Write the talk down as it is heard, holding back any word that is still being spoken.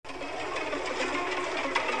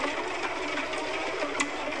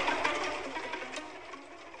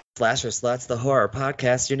Slasher Sluts, the horror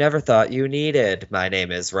podcast you never thought you needed. My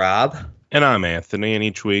name is Rob. And I'm Anthony, and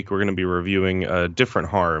each week we're going to be reviewing a different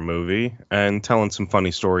horror movie and telling some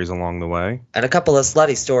funny stories along the way. And a couple of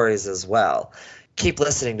slutty stories as well. Keep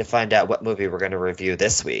listening to find out what movie we're going to review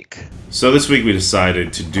this week. So this week we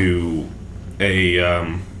decided to do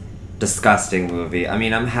a... disgusting movie. I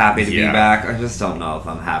mean, I'm happy to be Yeah. back. I just don't know if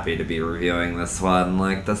I'm happy to be reviewing this one.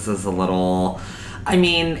 Like, this is a little... I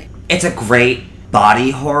mean, it's a great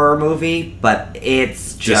body horror movie, but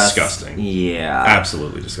it's just... Disgusting. Yeah.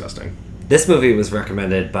 absolutely disgusting. This movie was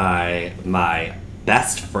recommended by my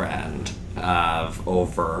best friend of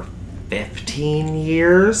over 15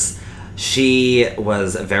 years. She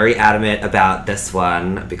was very adamant about this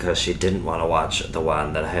one because she didn't want to watch the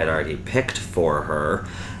one that I had already picked for her.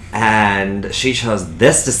 And she chose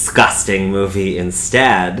this disgusting movie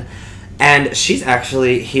instead. And she's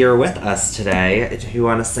actually here with us today. Do you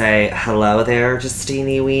want to say hello there,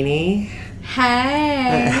 Justini Weenie?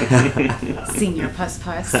 Hey! Senior Puss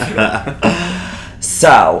Puss.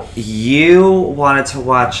 So, you wanted to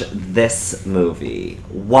watch this movie.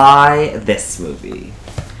 Why this movie?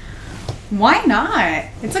 Why not?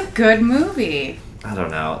 It's a good movie. I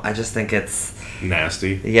don't know. I just think it's...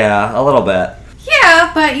 Nasty. Yeah, a little bit.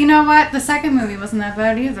 Yeah, but you know what? The second movie wasn't that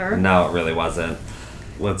bad either. No, it really wasn't.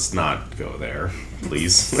 Let's not go there,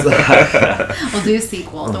 please. We'll do a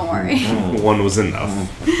sequel, don't worry. One was enough.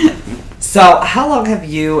 So, how long have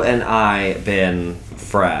you and I been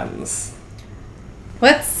friends?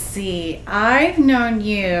 Let's see. I've known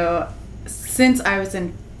you since I was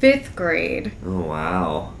in 5th grade, Oh,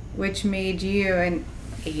 wow. which made you an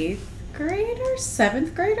 8th grader?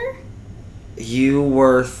 7th grader? You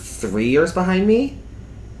were 3 years behind me?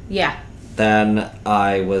 Yeah. Then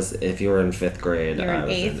I was, if you were in 5th grade, You were in I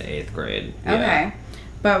was in 8th? 8th grade. Yeah. Okay.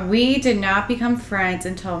 But we did not become friends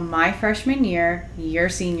until my freshman year, your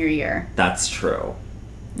senior year. That's true.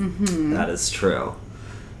 Mm-hmm. That is true.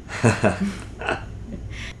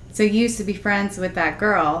 So you used to be friends with that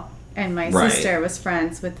girl, and my Right. sister was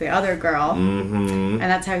friends with the other girl. Mm-hmm. And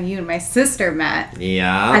that's how you and my sister met.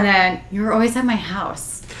 Yeah. And then you were always at my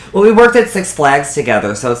house. Well, we worked at Six Flags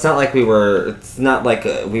together, so it's not like we were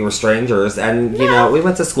strangers. And, you know, we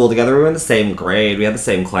went to school together. We were in the same grade. We had the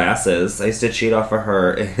same classes. I used to cheat off of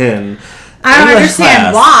her in I don't English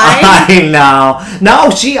understand class. why. I know. No,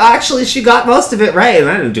 she got most of it right, and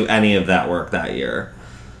I didn't do any of that work that year.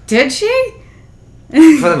 Did she?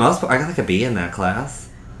 For the most part, I got like a B in that class.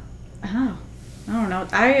 Oh. I don't know.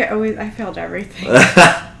 I failed everything.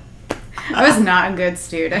 I was not a good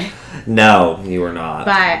student. No, you were not.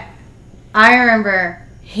 But I remember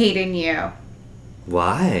hating you.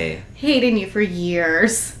 Why? Hating you for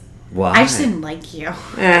years. Why? I just didn't like you.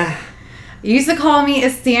 Eh. You used to call me a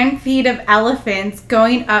stampede of elephants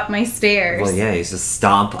going up my stairs. Well, yeah, you used to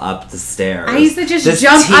stomp up the stairs. I used to just This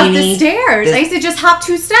jump up the teeny- stairs. this I used to just hop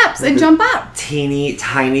 2 steps and jump up. teeny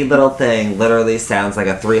tiny little thing literally sounds like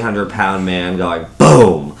a 300-pound man going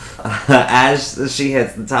boom as she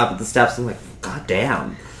hits the top of the steps. I'm like, god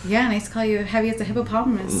damn. Yeah, and I used to call you heavy as a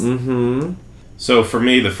hippopotamus. Mm-hmm. So for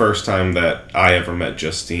me, the first time that I ever met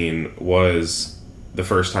Justine was the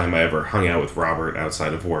first time I ever hung out with Robert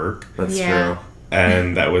outside of work. That's Yeah. true.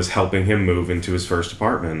 And that was helping him move into his first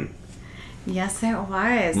apartment. Yes, it was.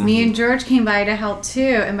 Mm-hmm. Me and George came by to help too,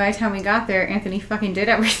 and by the time we got there, Anthony fucking did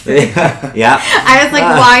everything. Yeah. I was like,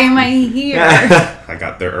 why am I here? I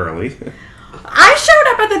got there early. I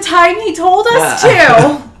showed up at the time he told us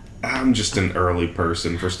to. I'm just an early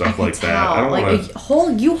person for I stuff could like that. tell. I don't Like want to... a whole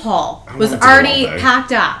U-Haul I don't was want to do already all day.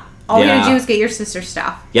 packed up. All we had Yeah. to do was get your sister's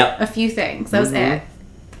stuff. Yep. A few things. That was Mhm.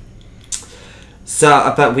 it.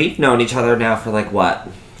 So, but we've known each other now for like what,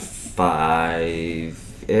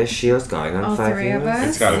 5-ish years, going on All 5 three years. of us?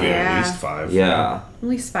 It's got to be Yeah. at least 5. Yeah, At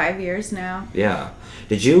least 5 years now. yeah.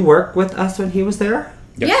 Did you work with us when he was there?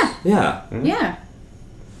 Yes. Yeah, Yeah.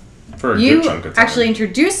 For a You good chunk of time. actually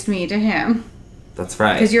introduced me to him. that's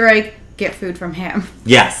right. Because you're like, get food from him.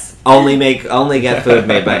 Yes, only get food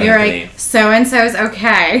made by You're Anthony. like, so-and-so's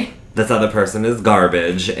okay. This other person is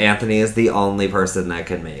garbage. Anthony is the only person that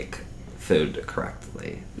can make food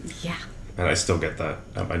correctly. Yeah. And I still get that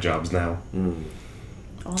at my jobs now.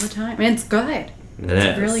 All the time. And it's good. It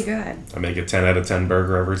It's is. really good. I make a 10 out of 10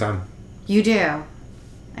 burger every time. You do.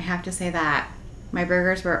 I have to say that. My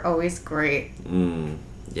burgers were always great.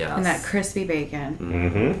 Yes. And that crispy bacon.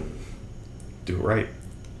 Mm-hmm. Do it right.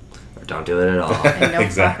 Or don't do it at all. And no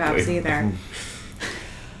Exactly. fuck-ups either.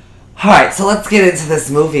 Alright, so let's get into this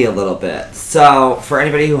movie a little bit. So, for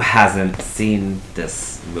anybody who hasn't seen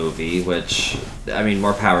this movie, which, I mean,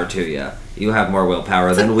 more power to you. You have more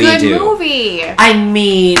willpower than we do. Good movie. I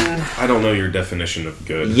mean... I don't know your definition of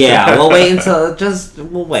good. Yeah, we'll wait until...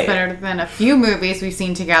 We'll wait. It's better than a few movies we've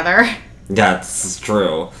seen together. That's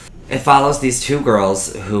true. It follows these two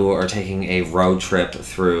girls who are taking a road trip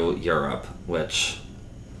through Europe, which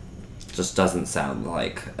just doesn't sound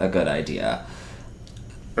like a good idea.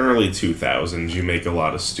 Early 2000s, you make a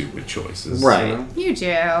lot of stupid choices. Right. You know? You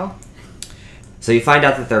do. So you find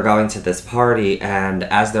out that they're going to this party, and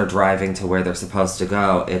as they're driving to where they're supposed to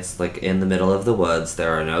go, it's like in the middle of the woods.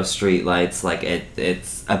 There are no street lights. Like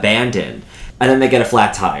it's abandoned. And then they get a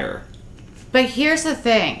flat tire. But here's the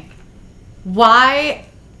thing. Why,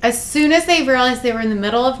 as soon as they realized they were in the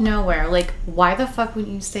middle of nowhere, like, why the fuck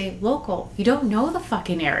wouldn't you stay local? You don't know the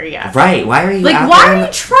fucking area. Right? Why are you Like, out why there are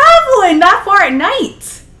you traveling that far at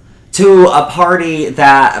night? to a party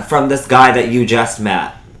that from this guy that you just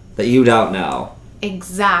met that you don't know?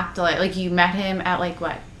 Exactly. Like, you met him at, like,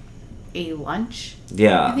 what? A lunch?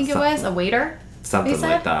 Yeah, I think it was? A waiter? something they said?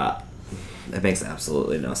 like that. It makes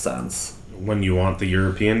absolutely no sense. When you want the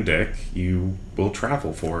European dick, you will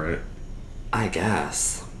travel for it. I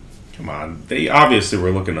guess. Come on. They obviously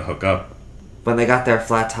were looking to hook up. When they got their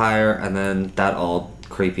flat tire, and then that old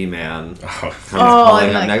creepy man Oh, pulling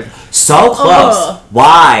and up like- next. So close. Ugh.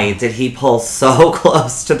 Why did he pull so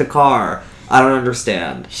close to the car? I don't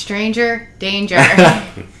understand. Stranger danger.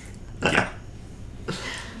 yeah.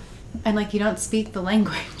 And, like, you don't speak the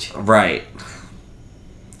language. Right.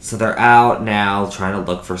 So they're out now trying to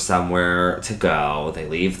look for somewhere to go. They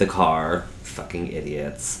leave the car. Fucking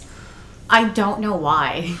idiots. I don't know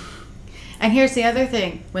why. And here's the other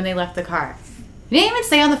thing when they left the car. You didn't even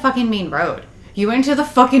stay on the fucking main road. You went to the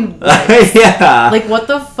fucking woods. Yeah. Like, what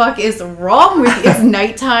the fuck is wrong with you? It's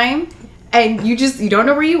nighttime, and you don't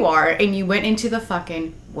know where you are, and you went into the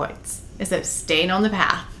fucking woods instead of staying on the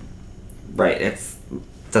path. Right.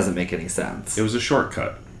 Doesn't make any sense. It was a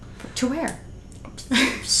shortcut. To where?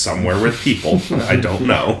 Somewhere with people. I don't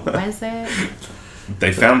know. Was it?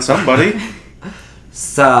 They found somebody.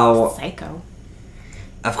 So, Psycho.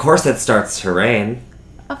 of course it starts to rain.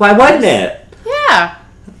 Why wouldn't it? Yeah.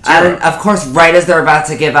 And of course, right as they're about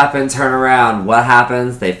to give up and turn around, what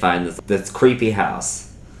happens? They find this creepy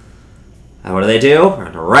house. And what do?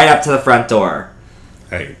 Run right up to the front door.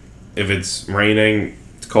 Hey, if it's raining,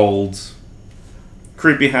 it's cold,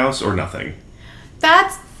 creepy house or nothing.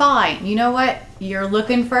 That's fine. You know what? You're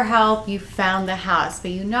looking for help. You found the house.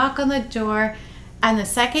 But you knock on the door, and the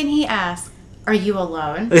second he asks, "Are you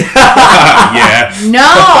alone?" Yeah.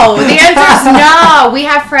 No! The answer is no! We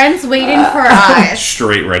have friends waiting for us.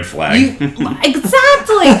 Straight red flag.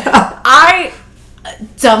 Exactly! I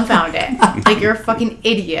dumbfounded. Like, you're a fucking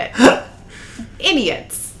idiot.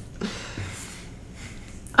 Idiots.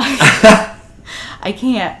 I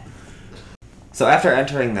can't. So after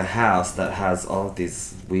entering the house that has all of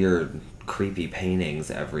these weird, creepy paintings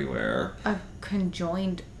everywhere.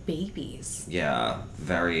 Conjoined babies. Yeah,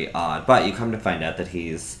 very odd. But you come to find out that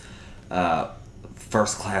he's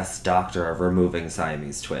first-class doctor of removing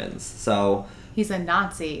Siamese twins. So... He's a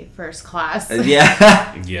Nazi first class.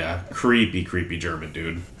 Yeah. Yeah, creepy German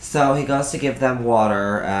dude. So he goes to give them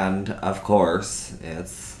water, and of course,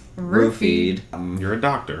 it's roofied. You're a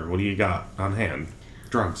doctor. What do you got on hand?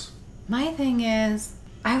 Drugs. My thing is,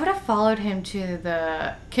 I would have followed him to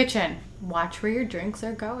the kitchen. Watch where your drinks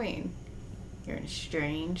are going. You're in a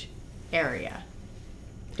strange area.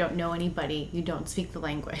 You don't know anybody. You don't speak the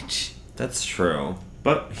language. That's true.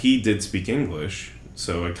 But he did speak English,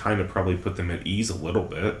 so it kind of probably put them at ease a little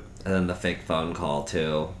bit. And then the fake phone call,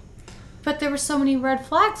 too. But there were so many red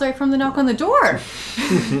flags right from the knock on the door.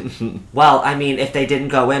 Well, I mean, if they didn't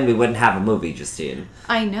go in, we wouldn't have a movie, Justine.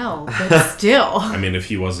 I know, but still. I mean, if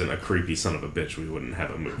he wasn't a creepy son of a bitch, we wouldn't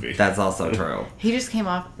have a movie. That's also true. He just came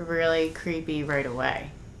off really creepy right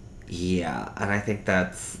away. Yeah, and I think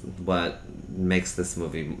that's what makes this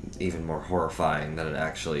movie even more horrifying than it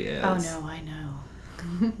actually is. Oh no, I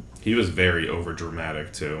know. He was very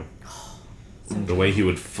overdramatic, too. The way he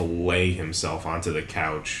would fillet himself onto the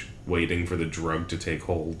couch, waiting for the drug to take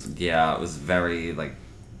hold. Yeah, it was very, like,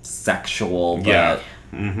 sexual, but... Yeah.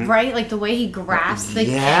 Right? Like the way he grasped the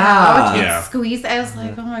Yeah. couch and Yeah. squeezed. I was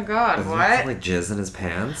like, oh my god, Was what? there, like, jizz in his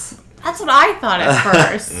pants? That's what I thought at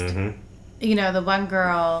first. Mm-hmm. You know, the one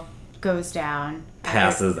girl goes down.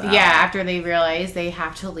 Passes out. Yeah, after they realize they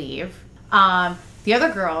have to leave. The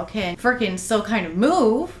other girl can freaking still kind of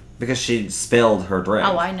move. Because she spilled her drink.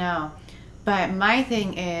 Oh, I know. But my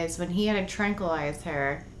thing is, when he had to tranquilize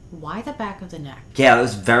her, Why the back of the neck? Yeah, it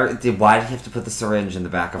was very... Why did he have to put the syringe in the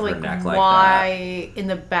back of her neck like that? Why in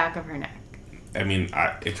the back of her neck? I mean,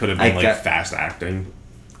 it could have been fast acting.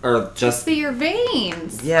 Or just... See your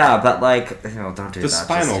veins. Yeah, but like... don't do that. The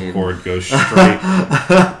spinal Justine. cord goes straight...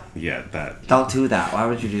 Yeah, that. Don't do that. Why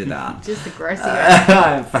would you do that? Just aggressive.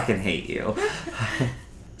 I fucking hate you.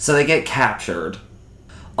 So they get captured.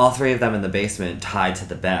 All three of them in the basement tied to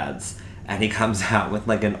the beds. And he comes out with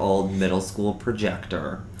like an old middle school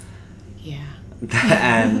projector. Yeah.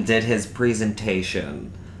 And did his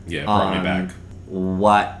presentation. Yeah, brought me back.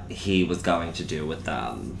 What he was going to do with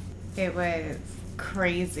them. It was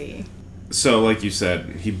crazy. So, like you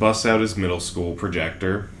said, he busts out his middle school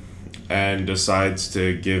projector and decides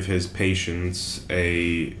to give his patients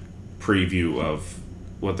a preview of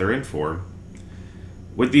what they're in for.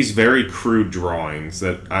 With these very crude drawings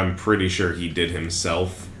that I'm pretty sure he did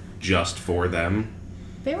himself just for them.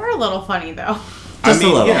 They were a little funny though. Just a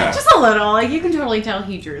little. Yeah. Just a little. Like, you can totally tell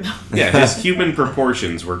he drew them. Yeah, his human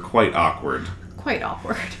proportions were quite awkward. Quite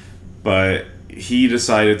awkward. But he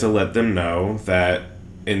decided to let them know that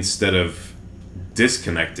instead of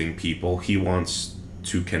disconnecting people, he wants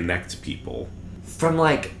to connect people. From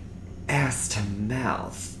like ass to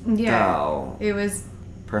mouth. Yeah. Though. It was...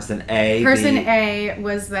 Person A. Person B, A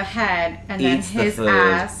was the head, and then eats the his food.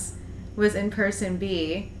 ass was in person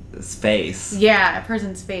B. His face. Yeah,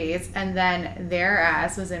 person's face, and then their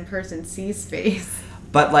ass was in person C's face.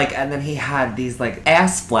 But like, and then he had these like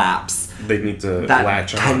ass flaps They need to that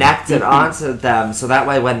latch on. connected onto them, so that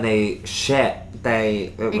way when they shit,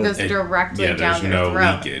 it goes directly Yeah, down there's their no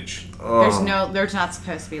throat. leakage. There's not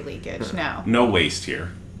supposed to be leakage, no. No waste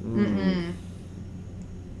here.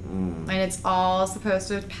 And it's all supposed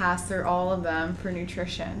to pass through all of them for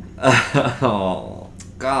nutrition. Oh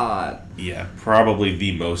God! Yeah, probably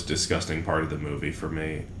the most disgusting part of the movie for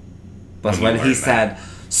me. But When when you he learn said,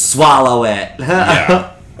 "Swallow it,"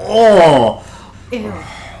 Yeah. oh, Ew.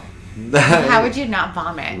 How would you not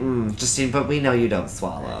vomit? Justine, but we know you don't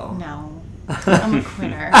swallow. No. I'm a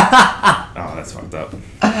quitter. Oh, that's fucked up.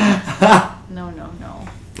 No.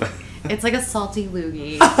 It's like a salty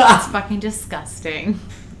loogie. It's fucking disgusting.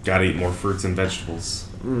 Gotta eat more fruits and vegetables.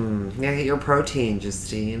 Yeah, get your protein,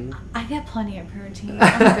 Justine. I get plenty of protein.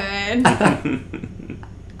 I'm good.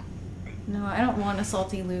 No, I don't want a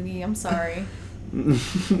salty loogie. I'm sorry.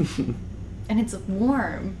 And it's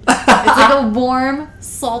warm. It's like a warm,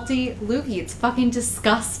 salty loogie. It's fucking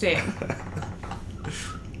disgusting.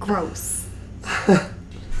 Gross.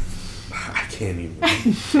 I can't even.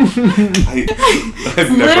 I've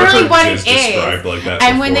never Literally heard what jizz it is. described like that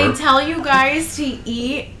And when before. they tell you guys to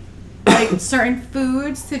eat like certain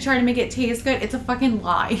foods to try to make it taste good, it's a fucking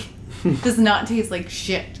lie. It does not taste like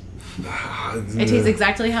shit. It tastes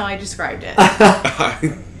exactly how I described it.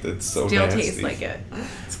 It's so Still nasty. tastes like it.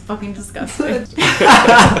 It's fucking disgusting.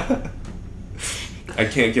 I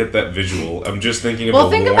can't get that visual. I'm just thinking of Well, a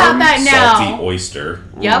think warm, about that now. salty oyster,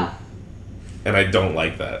 Yep. and I don't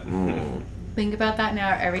like that. Think about that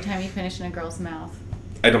now every time you finish in a girl's mouth.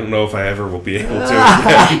 I don't know if I ever will be able to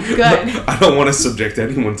again. Good. I don't want to subject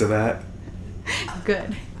anyone to that.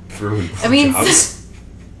 Good. Ruin I mean, jobs.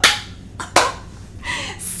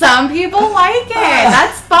 some people like it.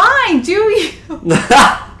 That's fine. Do you?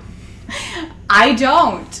 I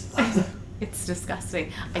don't. It's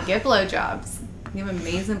disgusting. I get blowjobs. You have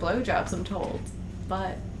amazing blowjobs, I'm told.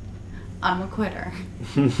 But I'm a quitter.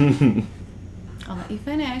 I'll let you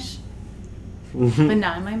finish. But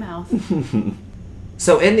not in my mouth.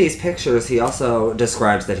 So in these pictures, he also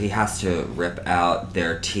describes that he has to rip out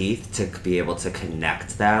their teeth to be able to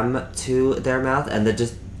connect them to their mouth, and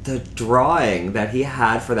the drawing that he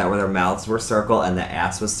had for that, where their mouths were circle and the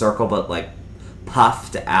ass was circle, but like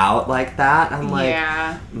puffed out like that. I'm like,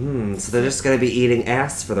 Yeah. so they're just gonna be eating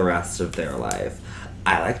ass for the rest of their life.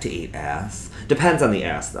 I like to eat ass. Depends on the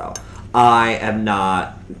ass, though. I am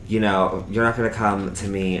not, you're not gonna come to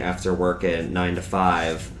me after working 9 to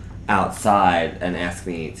 5 outside and ask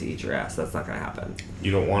me to eat your ass. That's not gonna happen.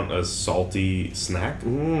 You don't want a salty snack?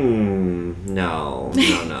 No.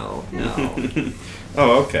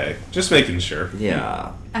 Oh, okay. Just making sure.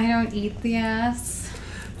 Yeah. I don't eat the ass.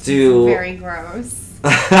 Do Very gross.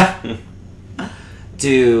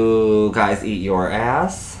 do guys eat your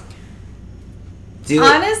ass?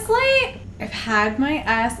 Honestly, I've had my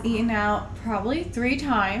ass eaten out probably 3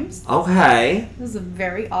 times. Okay. It was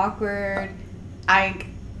very awkward.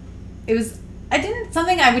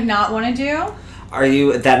 Something I would not want to do. Are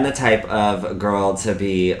you then the type of girl to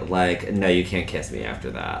be like, no, you can't kiss me after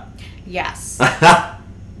that? Yes.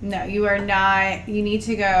 No, you are not. You need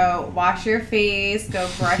to go wash your face, go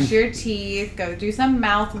brush your teeth, go do some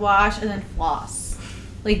mouthwash, and then floss.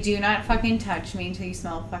 Like, do not fucking touch me until you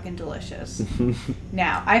smell fucking delicious.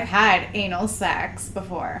 Now, I've had anal sex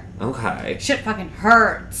before. Okay. Shit fucking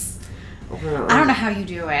hurts. I don't know how you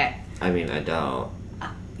do it. I mean, I don't.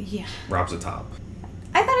 Yeah. Rob's a top.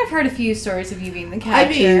 I thought I've heard a few stories of you being the I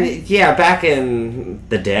catcher. mean, yeah, back in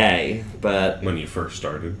the day, but When you first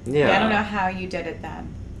started. yeah. I don't know how you did it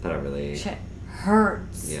then. I don't really. Shit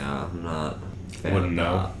hurts. Yeah, I'm not. a fan Wouldn't of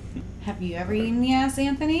know. Have you ever eaten the ass,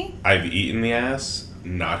 Anthony? I've eaten the ass,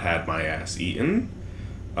 not had my ass eaten.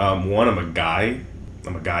 One, I'm a guy.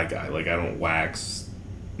 I'm a guy. Like, I don't wax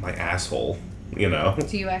my asshole, you know?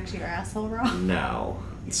 Do you actually your asshole raw? that. No.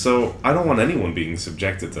 So, I don't want anyone being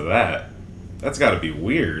subjected to that. That's gotta be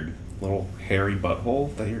weird. Little hairy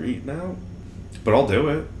butthole that you're eating out. But I'll do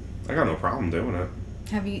it. I got no problem doing it.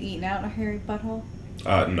 Have you eaten out a hairy butthole?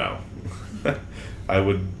 No. I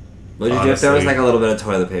would, What would you do if there was Honestly. like a little bit of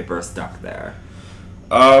toilet paper stuck there?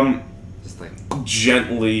 Just like.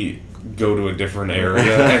 gently go to a different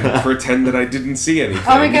area and pretend that I didn't see anything.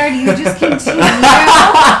 Oh my god, you just continue?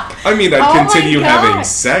 I mean, I'd Oh my continue God. having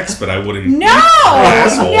sex, but I wouldn't eat No! my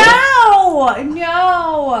asshole.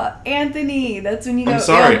 No! Anthony, that's when you go, I'm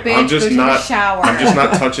sorry. "Yo, bitch, I'm just go not. take a shower. I'm just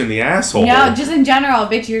not touching the asshole. No, just in general,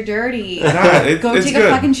 bitch, you're dirty. Nah, Go it's take good.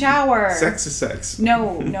 a fucking shower. Sex is sex.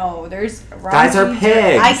 No, there's... Guys are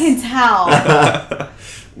pigs. I can tell.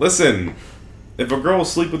 Listen, if a girl will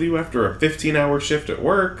sleep with you after a 15-hour shift at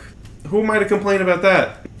work, who am I to complain about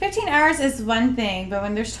that? 15 hours is one thing, but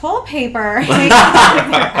when there's toilet paper hanging out of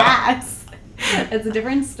your ass, it's a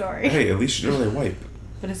different story. Hey, at least you know they wipe.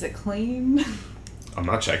 But is it clean? I'm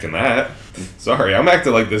not checking that. Sorry, I'm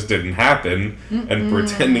acting like this didn't happen and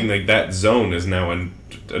pretending like that zone is now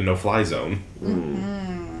a no-fly zone.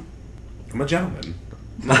 I'm a gentleman.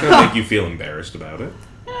 I'm not gonna make you feel embarrassed about it.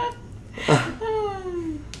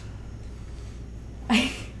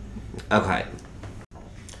 Okay.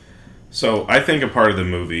 So I think a part of the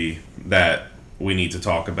movie that we need to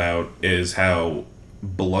talk about is how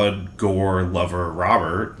blood gore lover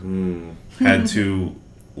Robert had to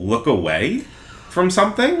look away from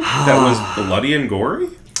something that was bloody and gory.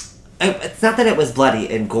 It's not that it was bloody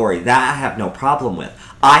and gory. That I have no problem with.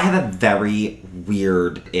 I have a very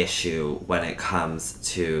weird issue when it comes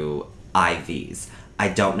to IVs. I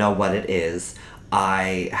don't know what it is.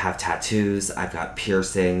 I have tattoos. I've got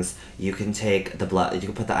piercings. You can take the blood. You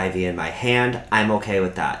can put the IV in my hand. I'm okay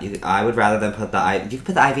with that. I would rather than put the IV. You can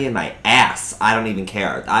put the IV in my ass. I don't even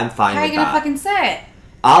care. I'm fine How are with you gonna that. fucking sit?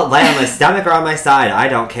 I'll lay on my stomach or on my side. I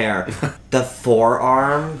don't care. The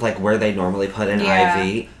forearm, like where they normally put an Yeah.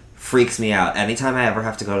 IV, freaks me out. Anytime I ever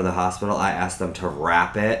have to go to the hospital, I ask them to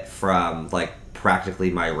wrap it from like practically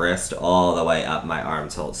my wrist all the way up my arm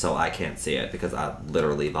so I can't see it because I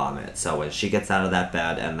literally vomit. So when she gets out of that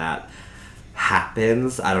bed and that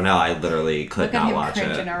happens, I don't know. I literally could Look at not him watch it.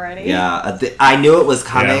 cringing already. Yeah, I knew it was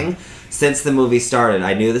coming. Yeah. Since the movie started,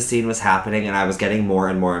 I knew the scene was happening, and I was getting more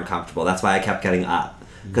and more uncomfortable. That's why I kept getting up,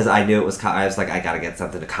 because I knew it was. I was like, I gotta get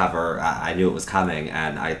something to cover. I knew it was coming,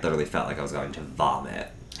 and I literally felt like I was going to vomit.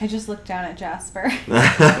 I just looked down at Jasper.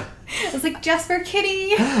 I was like, Jasper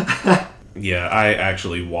kitty! Yeah, I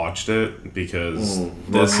actually watched it because more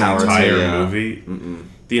this power to entire you. movie,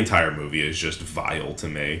 the entire movie is just vile to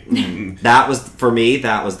me. That was for me.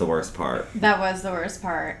 That was the worst part. That was the worst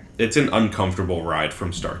part. It's an uncomfortable ride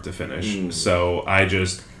from start to finish. So I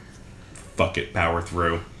just fuck it, power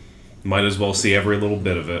through. Might as well see every little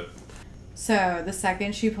bit of it. So the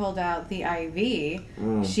second she pulled out the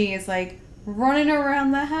IV, she is like running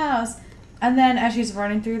around the house. And then as she's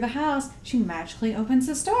running through the house, she magically opens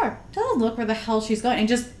this door. Doesn't look where the hell she's going and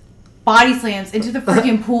just body slams into the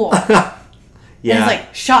freaking pool. And Yeah, is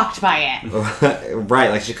like shocked by it. right.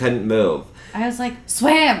 Like she couldn't move. I was like,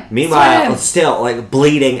 swim! Meanwhile, swim! still like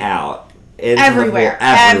bleeding out into the Everywhere. pool,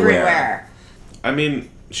 Everywhere. I mean,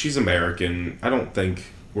 she's American. I don't think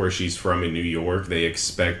where she's from in New York, they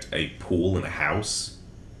expect a pool in a house.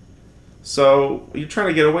 So, you're trying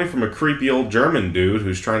to get away from a creepy old German dude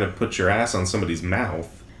who's trying to put your ass on somebody's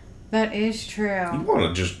mouth. That is You true. want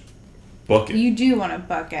to just book it. You do want to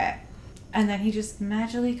book it. And then he just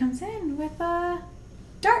magically comes in with a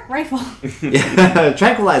dart rifle. Yeah,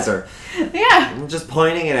 tranquilizer. Yeah. Just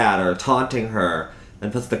pointing it at her, taunting her,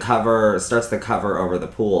 and starts the cover over the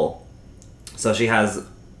pool. So she has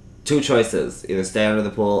two choices: either stay under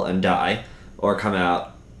the pool and die, or come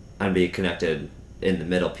out and be connected in the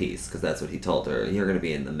middle piece, because that's what he told her. You're going to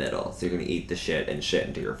be in the middle, so you're going to eat the shit and shit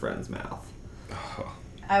into your friend's mouth.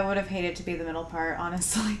 I would have hated to be the middle part,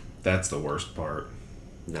 honestly. That's the worst part.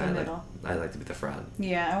 No, The middle. I like to be the front.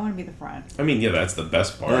 Yeah, I want to be the front. I mean, yeah, that's the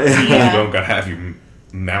best part. Yeah. You don't gotta have your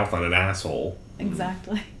mouth on an asshole.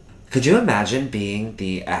 Exactly. Could you imagine being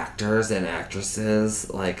the actors and actresses,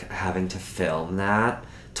 like, having to film that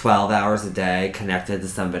 12 hours a day connected to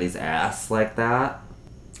somebody's ass like that?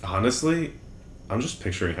 Honestly, I'm just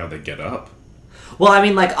picturing how they get up. Well, I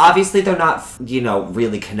mean, like, obviously they're not,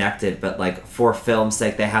 really connected, but, like, for film's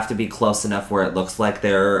sake, they have to be close enough where it looks like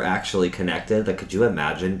they're actually connected. Like, could you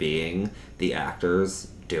imagine being the actors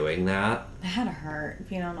doing that? That had to hurt,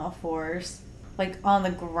 being on all fours. Like, on the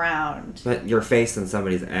ground. But you're facing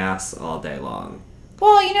somebody's ass all day long.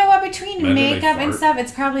 Well, you know what? Between Imagine they makeup and fart. stuff,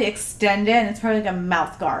 it's probably extended, and it's probably like a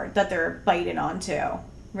mouth guard that they're biting onto,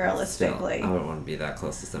 realistically. Still, I wouldn't want to be that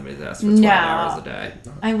close to somebody's ass for 12 No. hours a day.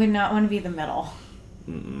 I would not want to be the middle.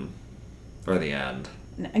 Or the end.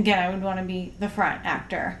 Again, I would want to be the front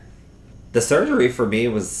actor. The surgery for me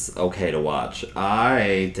was okay to watch.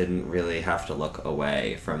 I didn't really have to look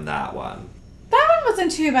away from that one. That one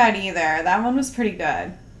wasn't too bad either. That one was pretty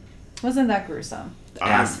good. Wasn't that gruesome? The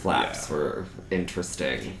ass flaps were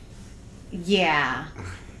interesting. Yeah.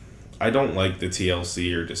 I don't like the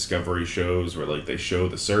TLC or Discovery shows where, like, they show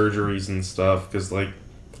the surgeries and stuff, because, like,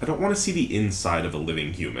 I don't want to see the inside of a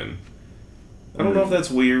living human. I don't know if that's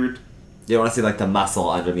weird. You want to see, like, the muscle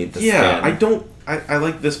underneath the Yeah, skin. I don't... I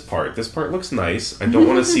like this part. This part looks nice. I don't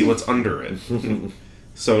want to see what's under it.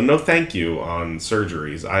 So, no thank you on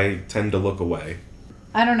surgeries. I tend to look away.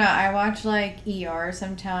 I don't know. I watch like ER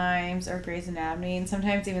sometimes or Grey's Anatomy, and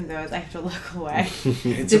sometimes even those I have to look away, It's a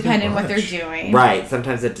bit depending on what they're much. doing. Right,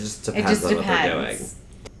 sometimes it just It depends just on what they're doing. depends.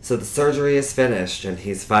 So the surgery is finished, and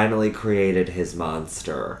he's finally created his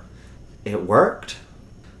monster. It worked.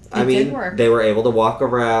 I It mean, did work. they were able to walk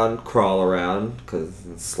around, crawl around,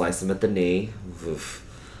 slice him at the knee. Oof.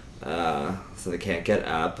 So they can't get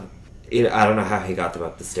up. I don't know how he got them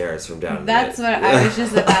up the stairs from down. That's what I was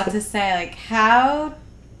just about to say. Like, how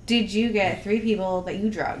did you get 3 people that you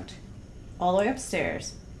drugged all the way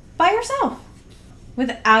upstairs by yourself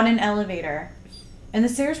without an elevator? And the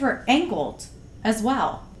stairs were angled as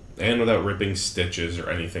well. And without ripping stitches or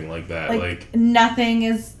anything like that. Like nothing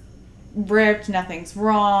is ripped, nothing's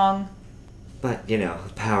wrong. But, the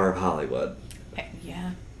power of Hollywood.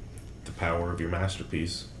 Yeah, the power of your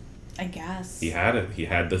masterpiece. I guess. He had it. He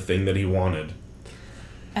had the thing that he wanted.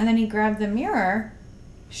 And then he grabbed the mirror,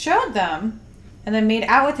 showed them, and then made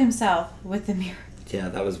out with himself with the mirror. Yeah,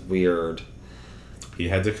 that was weird. He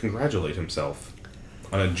had to congratulate himself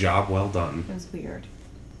on a job well done. It was weird.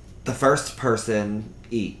 The first person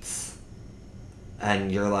eats,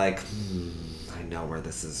 and you're like, I know where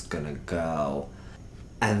this is gonna go.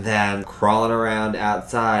 And then crawling around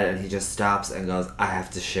outside, and he just stops and goes, I have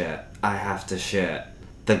to shit. I have to shit.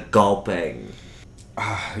 The gulping.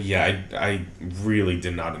 Yeah, I really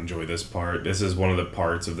did not enjoy this part. This is one of the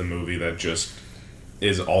parts of the movie that just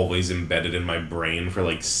is always embedded in my brain for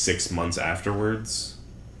like 6 months afterwards.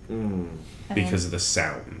 Because of the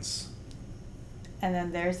sounds. And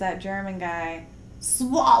then there's that German guy.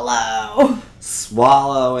 Swallow!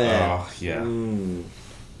 Swallow it. Oh, yeah.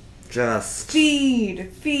 Just.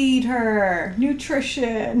 Feed her.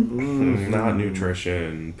 Nutrition. Not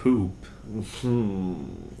nutrition. Poop.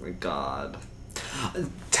 My God.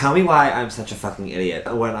 Tell me why I'm such a fucking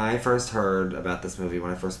idiot. When I first heard about this movie,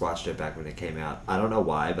 when I first watched it back when it came out, I don't know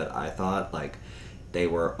why, but I thought, like, they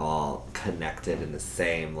were all connected in the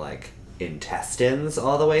same, like, intestines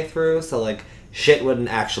all the way through. So, like, shit wouldn't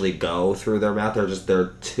actually go through their mouth. They're just,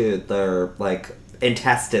 their, like,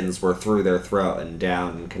 intestines were through their throat and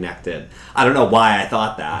down and connected. I don't know why I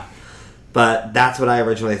thought that. But that's what I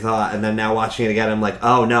originally thought, and then now watching it again, I'm like,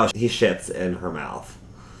 oh no, he shits in her mouth.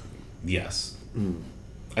 Yes.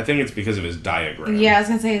 I think it's because of his diagram. Yeah, I was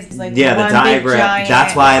gonna say it's like Yeah, one the diagram. Big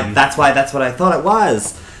giant. That's what I thought it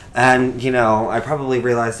was. And, I probably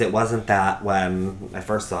realized it wasn't that when I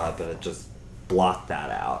first saw it, but it just blocked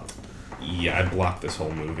that out. Yeah, I blocked this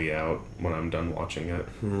whole movie out when I'm done watching it.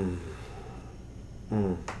 So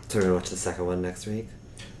we're gonna watch the second one next week?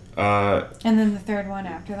 And then the third one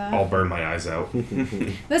after that. I'll burn my eyes out.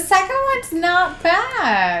 The second one's not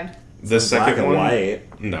bad. The second black and one,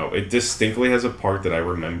 white. No, it distinctly has a part that I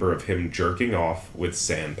remember of him jerking off with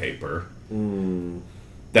sandpaper.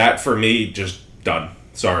 That for me, just done.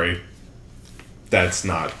 Sorry, that's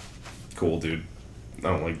not cool, dude. I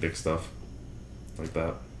don't like dick stuff like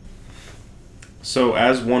that. So,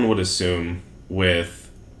 as one would assume,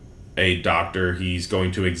 with a doctor, he's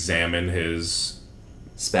going to examine his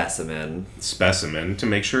Specimen. specimen to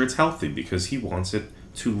make sure it's healthy because he wants it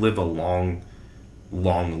to live a long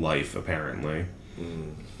life, apparently.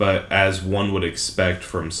 But as one would expect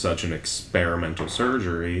from such an experimental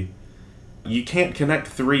surgery, you can't connect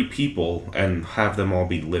 3 people and have them all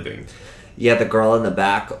be living. Yeah, the girl in the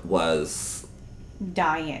back was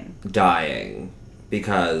dying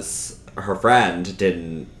because her friend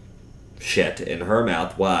didn't shit in her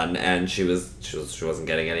mouth, one, and she wasn't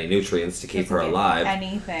getting any nutrients to keep her alive.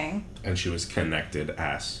 Anything. And she was connected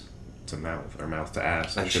ass to mouth, or mouth to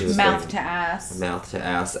ass. And she was Mouth to ass. Mouth to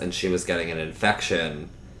ass, and she was getting an infection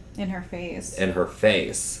In her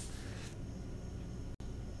face.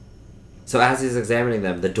 So as he's examining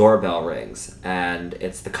them, the doorbell rings, and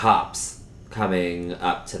it's the cops coming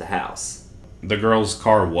up to the house. The girl's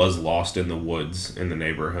car was lost in the woods in the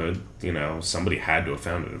neighborhood. You know, somebody had to have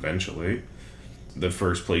found it eventually. The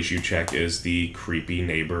first place you check is the creepy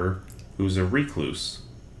neighbor who's a recluse.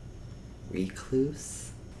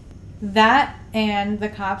 Recluse? That, and the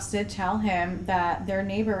cops did tell him that their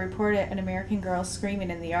neighbor reported an American girl screaming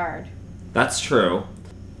in the yard. That's true.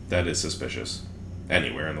 That is suspicious.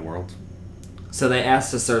 Anywhere in the world. So they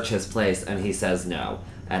asked to search his place, and he says no.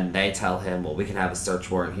 And they tell him, well, we can have a search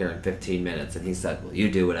warrant here in 15 minutes. And he said, well, you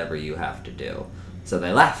do whatever you have to do. So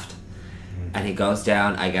they left. And he goes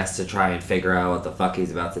down, I guess, to try and figure out what the fuck he's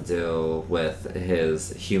about to do with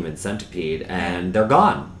his human centipede. And they're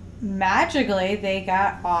gone. Magically, they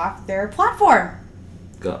got off their platform.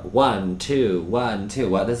 Go 1, 2, 1, 2.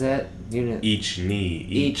 What is it? Each knee.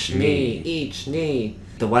 Each knee.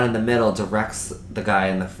 The one in the middle directs the guy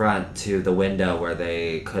in the front to the window where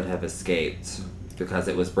they could have escaped because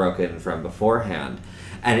it was broken from beforehand.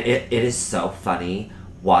 And it is so funny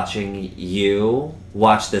watching you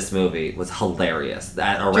watch this movie. It was hilarious.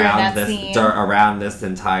 That around this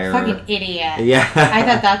entire Fucking idiot. Yeah. I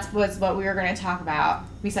thought that was what we were going to talk about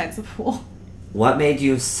besides the pool. What made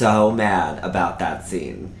you so mad about that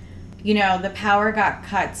scene? You know, the power got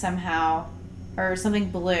cut somehow or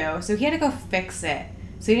something blew, so he had to go fix it.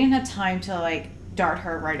 So he didn't have time to, like, dart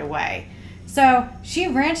her right away. So she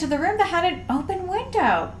ran to the room that had an open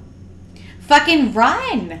window. Fucking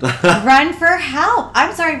run! Run for help!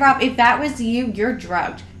 I'm sorry, Rob, if that was you, you're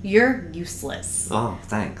drugged. You're useless. Oh,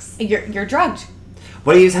 thanks. You're drugged.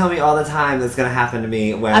 What do you tell me all the time that's gonna happen to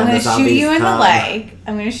me when I'm the gonna zombies shoot you in come? the leg.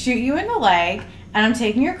 I'm gonna shoot you in the leg, and I'm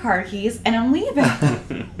taking your car keys, and I'm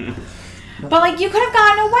leaving. But, like, you could have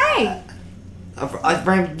gotten away.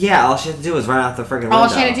 Yeah, all she had to do was run out the friggin' window. All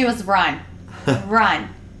she had to do was run. Run.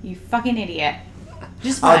 You fucking idiot.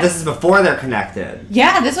 Just run. Oh, this is before they're connected.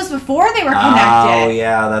 Yeah, this was before they were connected. Oh,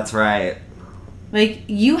 yeah, that's right. Like,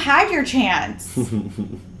 you had your chance.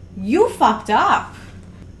 You fucked up.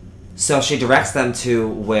 So she directs them to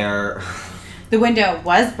where The window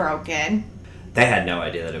was broken. they had no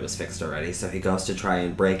idea that it was fixed already, so he goes to try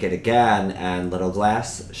and break it again, and little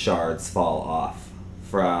glass shards fall off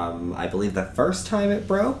from, I believe, the first time it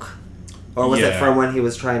broke? Or was it from when he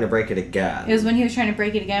was trying to break it again? It was when he was trying to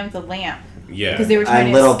break it again with the lamp. Yeah. Because they were trying And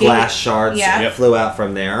to little escape. glass shards Yeah. flew out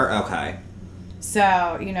from there? Okay.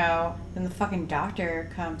 So, you know, then the fucking doctor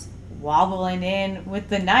comes wobbling in with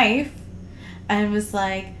the knife and was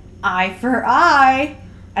like, eye for eye.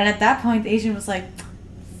 And at that point, the agent was like,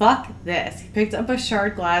 fuck this. He picked up a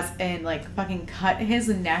shard glass and, like, fucking cut his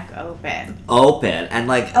neck open. And,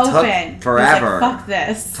 like, Open. took forever. He was like, fuck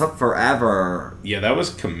this. Took forever. Yeah, that was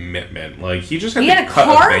commitment. Like, he just had He to had to cut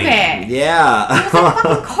carve a vein. it. Yeah. It was like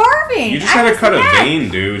fucking carving. You just at had to his cut a neck. vein,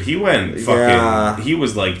 dude. He went fucking... Yeah. He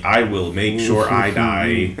was like, I will make sure I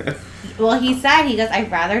die. Well, he said, he goes, I'd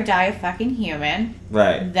rather die a fucking human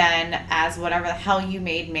Right. than as whatever the hell you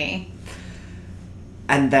made me.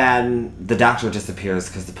 And then the doctor disappears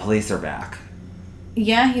because the police are back.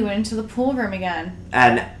 Yeah, he went into the pool room again.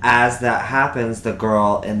 And as that happens, the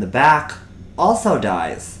girl in the back also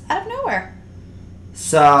dies. Out of nowhere.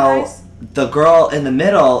 So Dies. the girl in the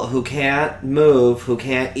middle who can't move, who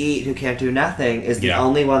can't eat, who can't do nothing is the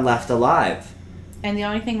only one left alive. And the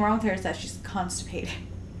only thing wrong with her is that she's constipated.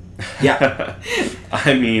 Yeah.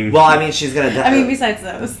 I mean... Well, I mean, she's gonna die. I mean, besides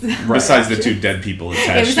those. Besides the two dead people Yeah,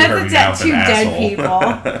 attached to her besides the mouth two and dead asshole.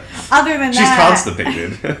 people. Other than She's that.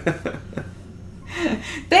 constipated.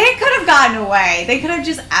 They could have gotten away. They could have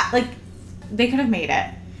just, they could have made it.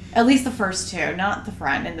 At least the first two, not the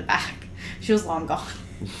front and the back. She was long gone.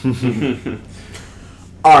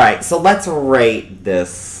 Alright, so let's rate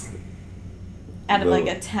this. Out of like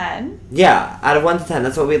a 10. Yeah, out of 1 to 10.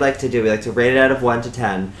 That's what we like to do. We like to rate it out of 1 to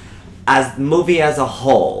 10. As movie as a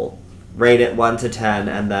whole, rate it 1 to 10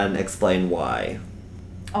 and then explain why.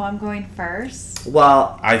 Oh, I'm going first.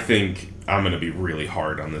 Well, I think I'm going to be really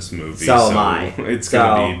hard on this movie. So am I. It's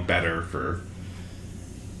going to be better for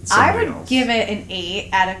I somebody would else. give it an 8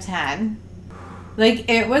 out of 10. Like,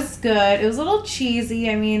 it was good. It was a little cheesy.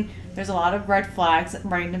 I mean, there's a lot of red flags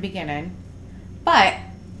right in the beginning. But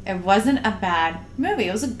it wasn't a bad movie.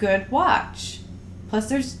 It was a good watch. Plus,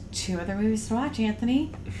 there's 2 other movies to watch,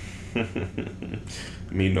 Anthony.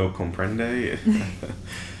 Me no comprende.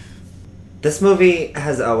 This movie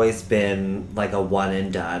has always been like a one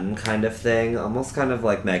and done kind of thing, almost kind of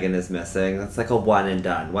like Megan is Missing. It's like a one and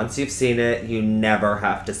done. Once you've seen it, you never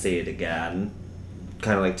have to see it again.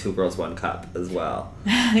 Kind of like Two Girls, One Cup as well.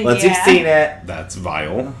 Once you've seen it, That's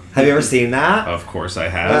vile. have you ever seen that? Of course I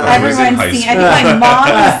have. I was in Everyone's high seen. school. I think my mom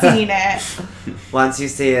has seen it. Once you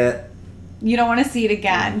see it, You don't want to see it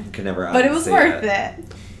again, you can never but it was unsee worth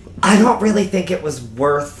it. I don't really think it was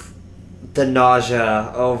worth the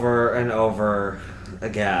nausea over and over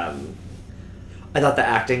again. I thought the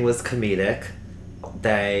acting was comedic.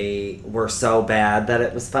 They were so bad that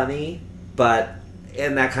it was funny, but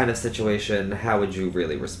in that kind of situation, how would you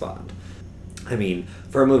really respond? I mean,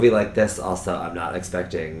 for a movie like this, also, I'm not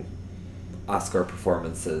expecting Oscar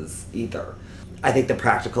performances either. I think the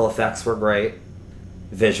practical effects were great.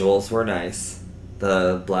 Visuals were nice.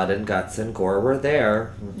 The blood and guts and gore were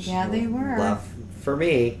there. which Yeah, they were. Love for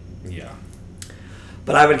me. Yeah.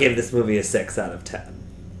 But I would give this movie a 6 out of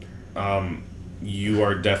 10. You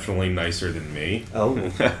are definitely nicer than me. Oh.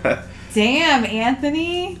 Damn,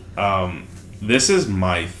 Anthony. This is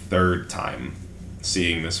my third time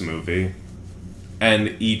seeing this movie.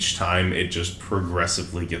 And each time it just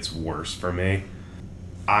progressively gets worse for me.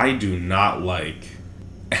 I do not like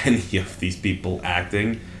any of these people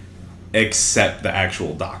acting except the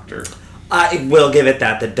actual doctor. I will give it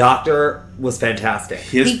that. The doctor was fantastic.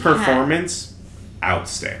 His He can. performance,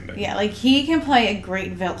 outstanding. Yeah, like he can play a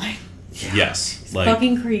great villain. Yes. Like,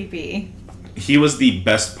 Fucking creepy. he was the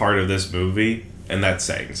best part of this movie, and that's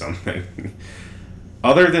saying something.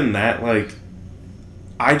 Other than that, like,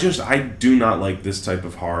 I do not like this type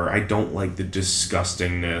of horror. I don't like the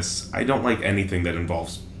disgustingness. I don't like anything that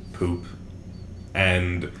involves poop.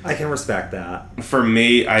 And I can respect that. for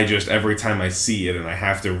me, every time I see it and I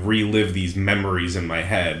have to relive these memories in my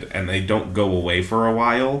head and they don't go away for a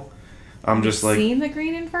while, I'm just like, Seen the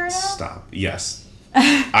Green Inferno? stop. Yes.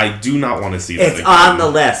 I do not want to see that It's again. on the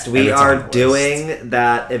list. And We it's on are the list. doing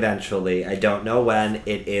that eventually. I don't know when.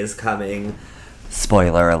 It is coming.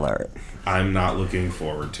 Spoiler alert. I'm not looking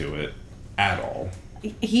forward to it at all.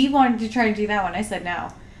 He wanted to try to do that one. I said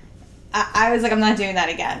no. I was like, I'm not doing that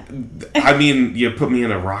again. I mean, you put me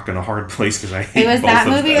in a rock and a hard place because I hate It was both that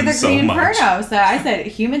of movie or them the so Green much. Inferno. So I said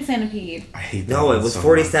Human Centipede. I hate No, that it one was so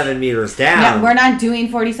 47 meters down. Yeah, we're not doing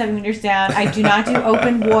 47 meters down. I do not do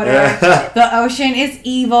open water. The ocean is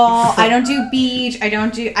evil. I don't do beach.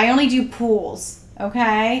 I only do pools.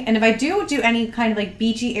 Okay? And if I do any kind of like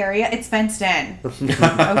beachy area, it's fenced in.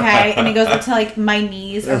 Okay? And it goes up to like my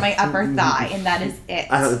knees or my upper thigh, and that is it.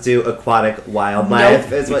 I don't do aquatic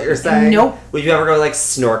wildlife, Nope. is what you're saying? Nope. Would you ever go like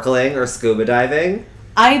snorkeling or scuba diving?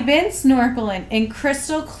 I've been snorkeling in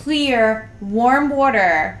crystal clear, warm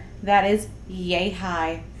water that is yay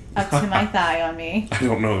high up to my thigh on me. I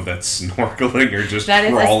don't know if that's snorkeling or just That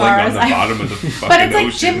is as crawling far on as the I- bottom of the fucking But it's like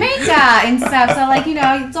ocean. Jamaica and stuff, so like,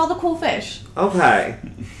 it's all the cool fish. Okay.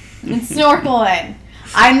 And snorkeling.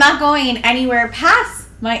 I'm not going anywhere past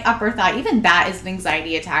my upper thigh. Even that is an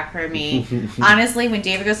anxiety attack for me. Honestly, when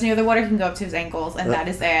David goes near the water, he can go up to his ankles, and that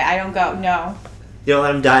is it. I don't go, no. You don't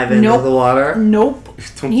let him dive into Nope. the water? Nope.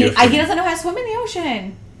 Don't He give him- doesn't know how to swim in the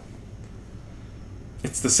ocean.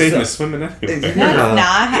 It's the same So- as swimming anyway. No, Yeah. it's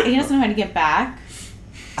not. He doesn't know how to get back.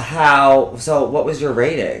 So what was your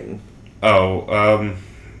rating? Oh,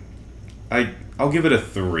 I'll give it a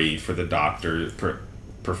 3 for the doctor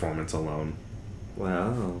performance alone.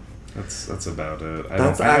 Wow. That's about it.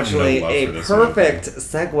 That's I have no actually love a for this perfect movie.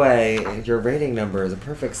 segue. Your rating number is a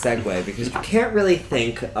perfect segue because you can't really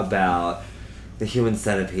think about the Human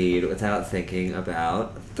Centipede without thinking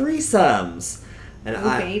about threesomes. And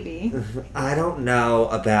Oh, baby. I don't know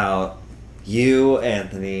about you,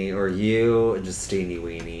 Anthony, or you, Justini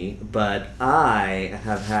Weenie, but I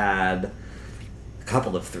have had a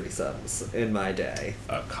couple of threesomes in my day.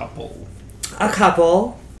 A couple. A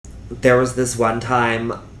couple. There was this one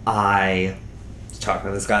time I was talking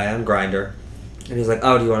to this guy on Grindr, and he's like,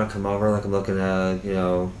 "Oh, do you want to come over? Like, I'm looking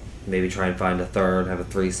to, maybe try and find a third, have a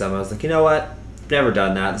threesome." I was like, "You know what? Never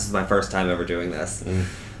done that. This is my first time ever doing this."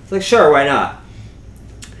 It's like, "Sure, why not?"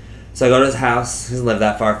 So I go to his house. He doesn't live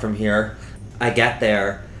that far from here. I get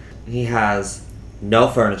there. He has no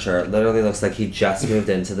furniture. It literally looks like he just moved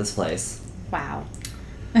into this place. Wow.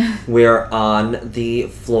 We're on the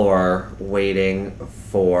floor waiting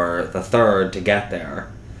for the third to get there.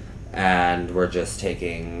 And we're just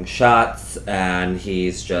taking shots, and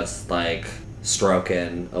he's just like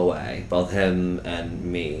stroking away. Both him and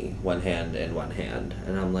me, one hand in one hand.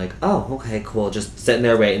 And I'm like, oh, okay, cool. Just sitting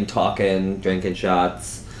there waiting, talking, drinking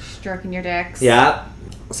shots. Stroking your dicks. Yeah.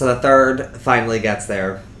 So the third finally gets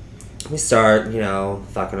there. we start,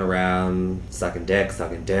 fucking around, sucking dick.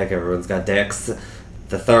 Everyone's got dicks.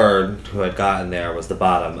 The third who had gotten there was the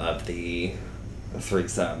bottom of the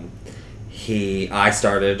threesome. I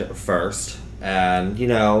started first, and,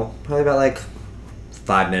 probably about,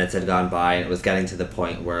 5 minutes had gone by, and it was getting to the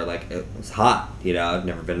point where, it was hot, I've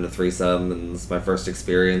never been in a threesome, and it's my first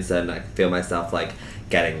experience, and I feel myself,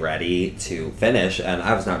 getting ready to finish, and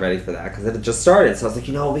I was not ready for that, because it had just started, so I was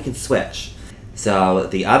like, we can switch. So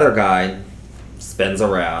the other guy spins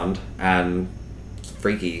around, and it's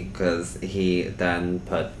freaky, because he then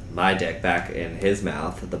put my dick back in his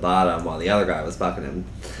mouth at the bottom, while the other guy was fucking him.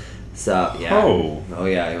 So, yeah. Oh,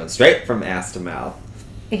 yeah, he went straight from ass to mouth.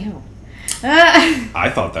 Ew. I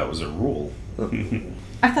thought that was a rule.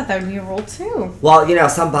 I thought that would be a rule too. Well,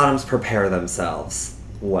 some bottoms prepare themselves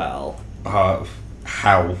well. How?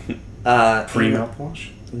 Pre-mouthwash?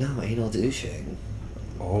 No, anal douching.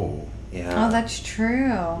 Oh. Yeah. Oh, that's true.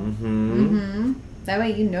 Mm-hmm. That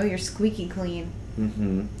way you're squeaky clean.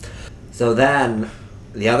 Mm-hmm. So then,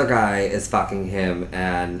 the other guy is fucking him,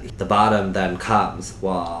 and the bottom then comes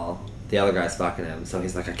while the other guy's fucking him. So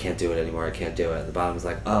he's like, I can't do it anymore, I can't do it. And the bottom's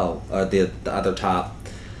like, the other top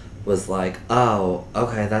was like, oh,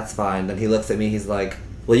 okay, that's fine. Then he looks at me, he's like,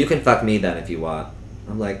 well, you can fuck me then if you want.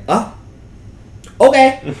 I'm like, oh,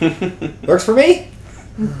 okay. Works for me.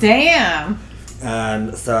 Damn.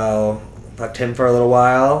 And so, fucked him for a little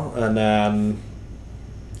while, and then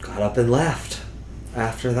got up and left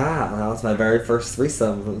after that. That was my very first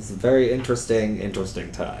threesome. It was a very interesting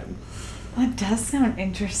time. That does sound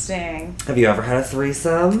interesting. Have you ever had a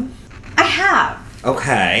threesome? I have.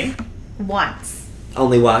 Okay. Once.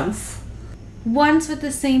 Only once? Once with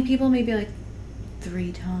the same people, maybe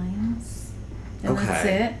 3 times. And Okay. that's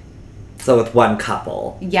it. So with one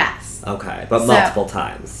couple? Yes. Okay. But multiple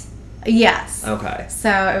times? Yes. Okay. So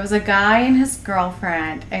it was a guy and his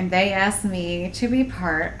girlfriend, and they asked me to be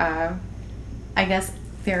part of, I guess,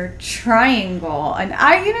 their triangle. And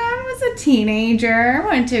I was a teenager. I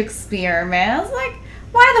wanted to experiment. I was like,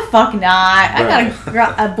 why the fuck not? I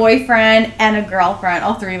got a boyfriend and a girlfriend.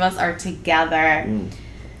 All 3 of us are together.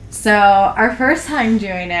 So our first time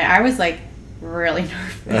doing it, I was really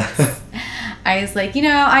nervous. I was like,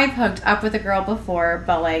 I've hooked up with a girl before,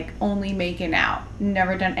 but only making out.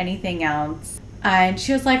 Never done anything else. And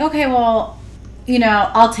she was like, okay, well,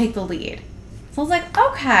 I'll take the lead. So I was like,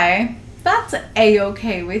 okay, that's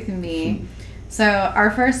A-okay with me. So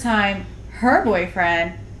our first time, her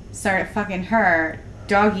boyfriend started fucking her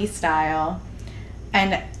doggy style.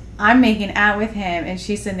 And I'm making out with him, and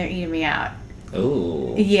she's sitting there eating me out.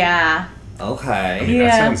 Ooh. Yeah. Okay. I mean, Yeah.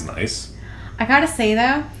 that sounds nice. I gotta say,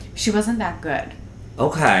 though, she wasn't that good.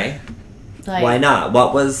 Okay. Why not?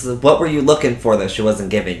 What were you looking for that she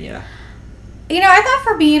wasn't giving you? I thought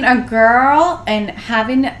for being a girl and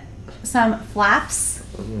having some flaps,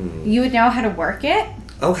 you would know how to work it.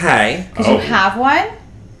 Okay. Because you have one.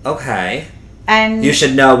 Okay. And you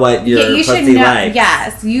should know what your you should pussy know, likes.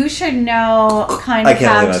 Yes, you should know kind I of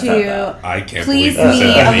can't how believe I said that. to I can't please believe you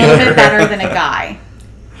me said that a little either. bit better than a guy.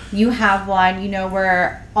 You have one, you know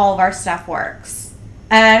where all of our stuff works.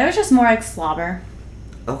 And it was just more like slobber.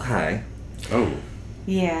 Okay. Oh.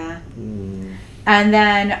 Yeah. And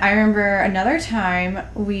then I remember another time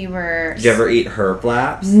we were... Did you ever eat her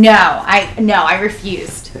flaps? No, I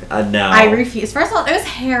refused. No. I refused. First of all, it was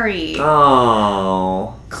hairy.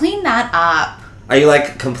 Oh. Clean that up. Are you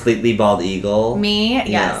completely bald eagle? Me? Yes.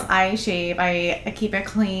 Yeah. I shave. I keep it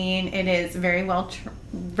clean. It is very well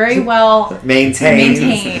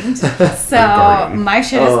maintained. So garden. my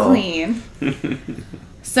shit is clean.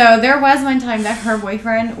 So there was one time that her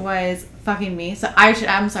boyfriend was fucking me. So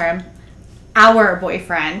our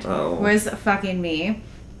boyfriend was fucking me.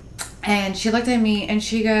 And she looked at me and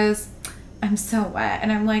she goes, I'm so wet.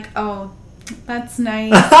 And I'm like, oh, that's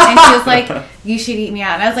nice. And she was like, you should eat me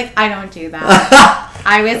out. And I was like, I don't do that.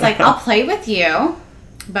 I was like, I'll play with you,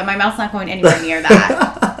 but my mouth's not going anywhere near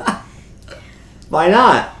that. Why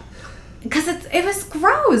not? Because it was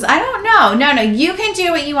gross. I don't know. No, you can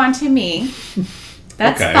do what you want to me.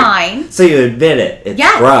 That's Okay. fine. So you admit it. It's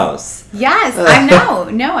Yes. gross. Yes, I know.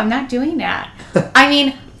 No, I'm not doing that. I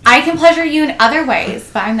mean, I can pleasure you in other ways,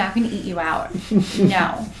 but I'm not going to eat you out.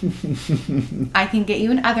 No. I can get you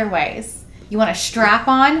in other ways. You want a strap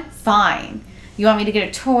on? Fine. You want me to get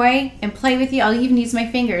a toy and play with you? I'll even use my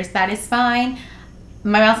fingers. That is fine.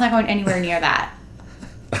 My mouth's not going anywhere near that.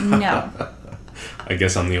 No. I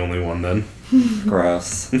guess I'm the only one then.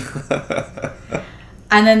 Gross.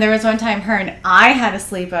 And then there was one time her and I had a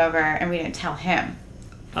sleepover and we didn't tell him.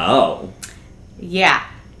 Oh. Yeah.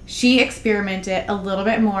 She experimented a little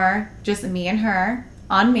bit more, just me and her,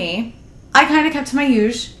 on me. I kind of kept to my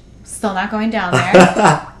usual. Still not going down there.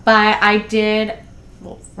 But I did,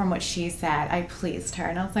 well, from what she said, I pleased her.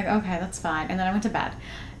 And I was like, okay, that's fine. And then I went to bed.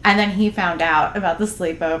 And then he found out about the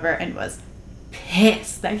sleepover and was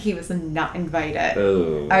pissed that he was not invited.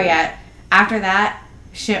 Ooh. Oh, yeah. After that,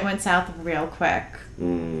 shit went south real quick.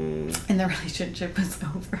 Mm. And the relationship was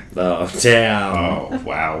over. Oh, damn. Oh,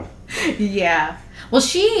 wow. Yeah. Well,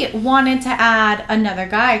 she wanted to add another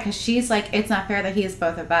guy because she's like, it's not fair that he is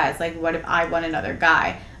both of us. Like, what if I want another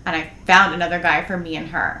guy? And I found another guy for me and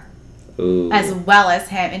her, Ooh. as well as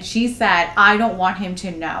him. And she said, I don't want him to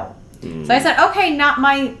know. So I said, okay, not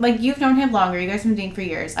my, like, you've known him longer. You guys have been dating for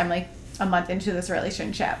years. I'm like a month into this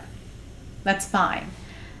relationship. That's fine.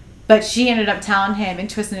 But she ended up telling him and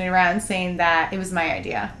twisting it around saying that it was my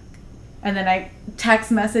idea. And then I text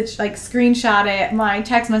message, like screenshot it, my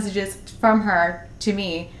text messages from her to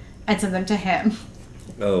me and sent them to him.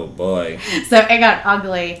 Oh, boy. So it got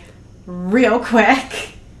ugly real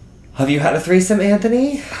quick. Have you had a threesome,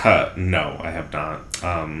 Anthony? No, I have not.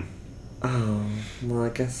 Oh, well, I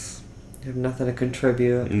guess you have nothing to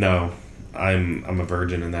contribute. No, I'm a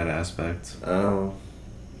virgin in that aspect. Oh.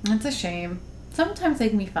 That's a shame. Sometimes they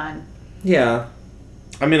can be fun. Yeah.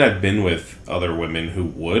 I mean, I've been with other women who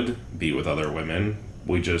would be with other women.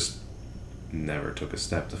 We just never took a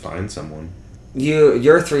step to find someone.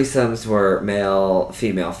 Your threesomes were male,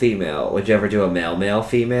 female, female. Would you ever do a male, male,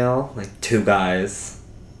 female? Like 2 guys,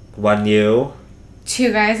 1 you?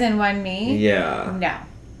 2 guys and 1 me? Yeah. No.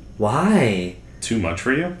 Why? Too much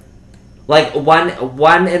for you? Like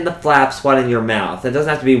one in the flaps, 1 in your mouth. It doesn't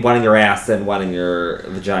have to be 1 in your ass and 1 in your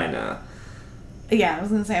vagina. Yeah, I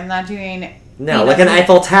was gonna say I'm not doing. No, like an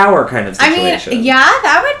Eiffel Tower kind of I situation. mean, yeah,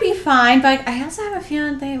 that would be fine, but I also have a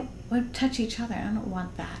feeling they would touch each other. I don't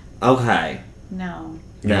want that. Okay. No.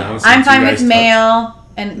 You No. wanna see I'm two fine guys with touch? male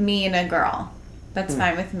and me and a girl. That's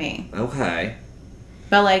fine with me. Okay.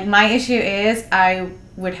 But like my issue is I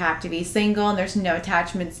would have to be single and there's no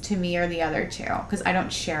attachments to me or the other 2 because I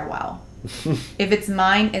don't share well. If it's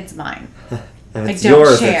mine, it's mine. If I it's don't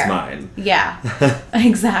yours, share. it's mine. Yeah,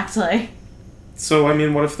 exactly. So, I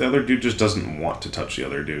mean, what if the other dude just doesn't want to touch the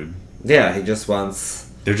other dude? Yeah, he just wants...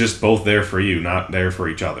 They're just both there for you, not there for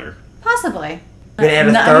each other. Possibly. You're gonna add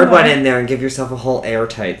a Not third one anymore. in there and give yourself a whole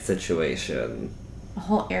airtight situation. A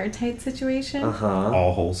whole airtight situation? Uh-huh.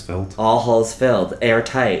 All holes filled. All holes filled.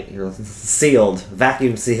 Airtight. You're sealed.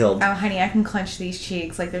 Vacuum sealed. Oh, honey, I can clench these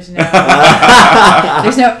cheeks like there's no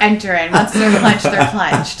there's no entering. Once they're clenched, they're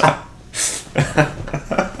clenched.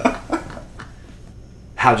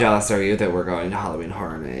 How jealous are you that we're going to Halloween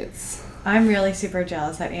Horror Nights? I'm really super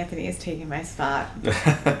jealous that Anthony is taking my spot.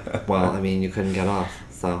 Well, I mean, you couldn't get off,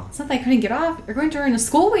 so... It's not that I couldn't get off. You're going during a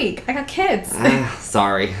school week. I got kids.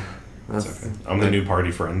 Sorry. That's... I'm the new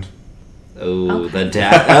party friend. Oh, Okay. the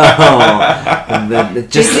dad. Oh, They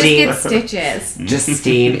just get stitches.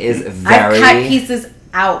 Justine is I've cut very, pieces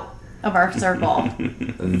out of our circle.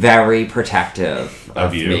 very protective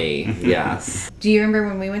of you. me. Yes. Do you remember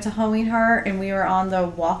when we went to Halloween Horror and we were on the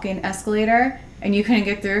walk-in escalator and you couldn't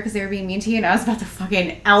get through because they were being mean to you and I was about to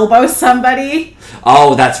fucking elbow somebody?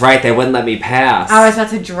 Oh, that's right. They wouldn't let me pass. I was about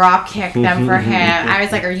to drop kick them for him. I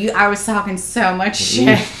was like, I was talking so much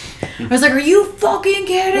shit. I was like, are you fucking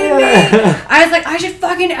kidding me? I was like, I should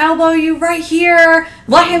fucking elbow you right here.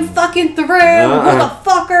 Let him fucking through. Who the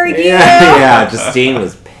fuck are you? Yeah, Justine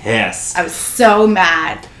was pissed. I was so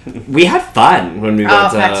mad. We had fun when we Oh,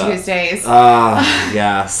 went to... Fat Tuesdays.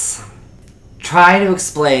 Yes. Try to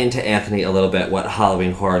explain to Anthony a little bit what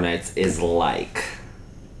Halloween Horror Nights is like.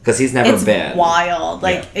 Because he's never It's been. wild.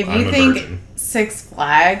 Like, Yeah, if I'm you a think virgin. Six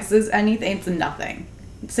Flags is anything, it's nothing.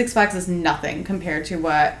 Six Flags is nothing compared to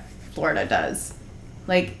what Florida does.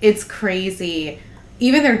 Like, it's crazy.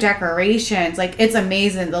 Even their decorations, like, it's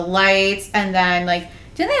amazing. The lights, and then, like,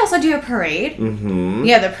 didn't they also do a parade? Mm-hmm.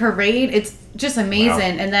 Yeah, the parade, it's just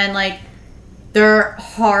amazing. Wow. And then, like, their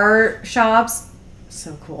horror shops,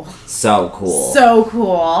 so cool. So cool. So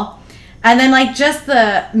cool. And then, like, just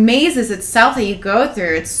the mazes itself that you go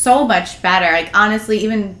through, it's so much better. Like, honestly,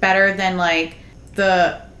 even better than, like,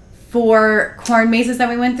 the 4 corn mazes that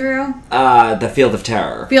we went through. The Field of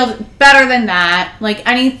Terror. Better than that. Like,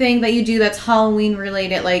 anything that you do that's Halloween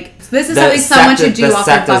related. Like, this is something someone should do the off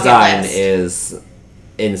their set bucket design list. is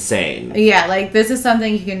insane. Yeah, like, this is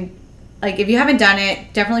something you can, like, if you haven't done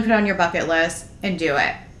it, definitely put it on your bucket list and do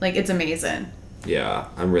it. Like, it's amazing. Yeah,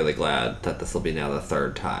 I'm really glad that this will be now the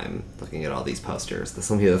 3rd time looking at all these posters. This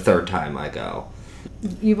will be the 3rd time I go.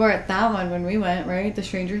 You were at that one when we went, right? The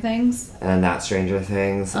Stranger Things? And that Stranger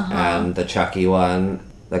Things and the Chucky one,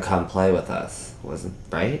 the Come Play With Us, wasn't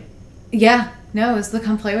right? Yeah. No, it was the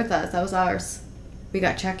Come Play With Us. That was ours. We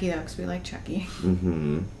got Chucky, though, because we like Chucky.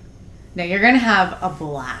 Mm-hmm. No, you're going to have a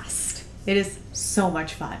blast. It is so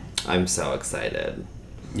much fun. I'm so excited.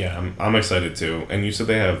 Yeah, I'm excited too. And you said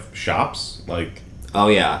they have shops? Oh,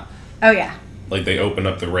 yeah. Oh, yeah. Like they open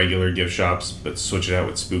up the regular gift shops, but switch it out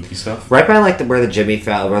with spooky stuff? Right by where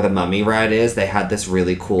the Mummy ride is, they had this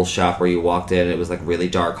really cool shop where you walked in. It was like really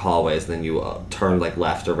dark hallways, and then you turned like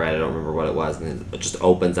left or right. I don't remember what it was, and then it just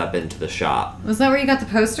opens up into the shop. Was that where you got the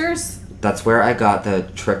posters? That's where I got the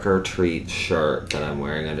trick or treat shirt that I'm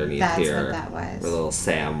wearing underneath That's here. what that was. Where little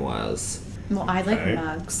Sam was. Well, I like Okay.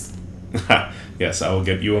 mugs. Yes, I will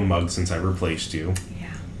get you a mug since I replaced you. Yeah.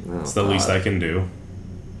 Oh, It's the least I can do.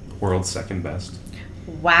 World's second best.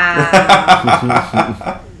 Wow.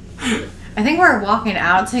 I think we're walking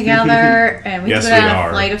out together, and we Yes, go down we a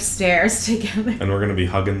are. flight of stairs together. And we're going to be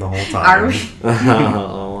hugging the whole time. Are we?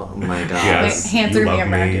 Oh my god. Yes, Wait, hands you are love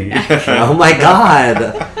being around me. your neck. Oh my god.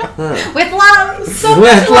 With love, so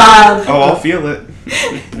With much love. Oh, I'll feel it.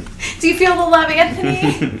 Do you feel the love,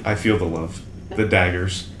 Anthony? I feel the love. The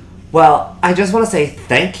daggers. Well, I just want to say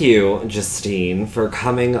thank you, Justine, for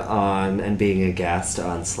coming on and being a guest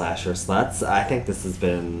on Slasher Sluts. I think this has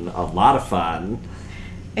been a lot of fun.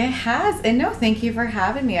 It has, and no, thank you for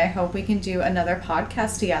having me. I hope we can do another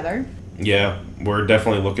podcast together. Yeah, we're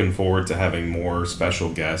definitely looking forward to having more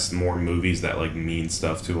special guests, more movies that mean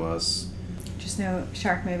stuff to us. Just no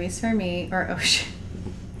shark movies for me or ocean.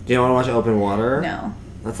 Do you want to watch Open Water? No,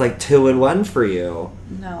 That's like 2 in 1 for you.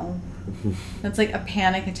 no. That's like a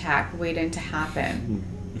panic attack waiting to happen.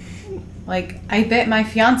 Like, I bit my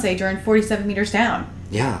fiance during 47 meters down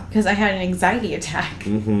Yeah. because I had an anxiety attack.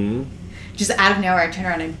 Mm-hmm. Just out of nowhere, I turned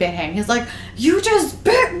around and bit him. He's like, "You just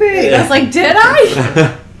bit me!" I was like, "Did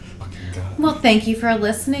I?" Well, thank you for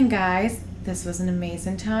listening, guys. This was an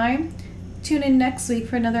amazing time. Tune in next week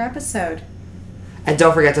for another episode. And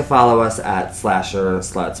don't forget to follow us at Slasher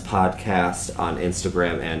Sluts Podcast on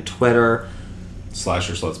Instagram and Twitter.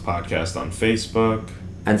 Slasher Sluts Podcast on Facebook.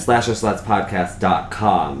 And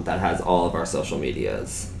SlasherSlutsPodcast.com. That has all of our social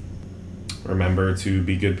medias. Remember to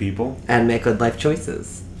be good people. And make good life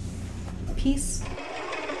choices. Peace.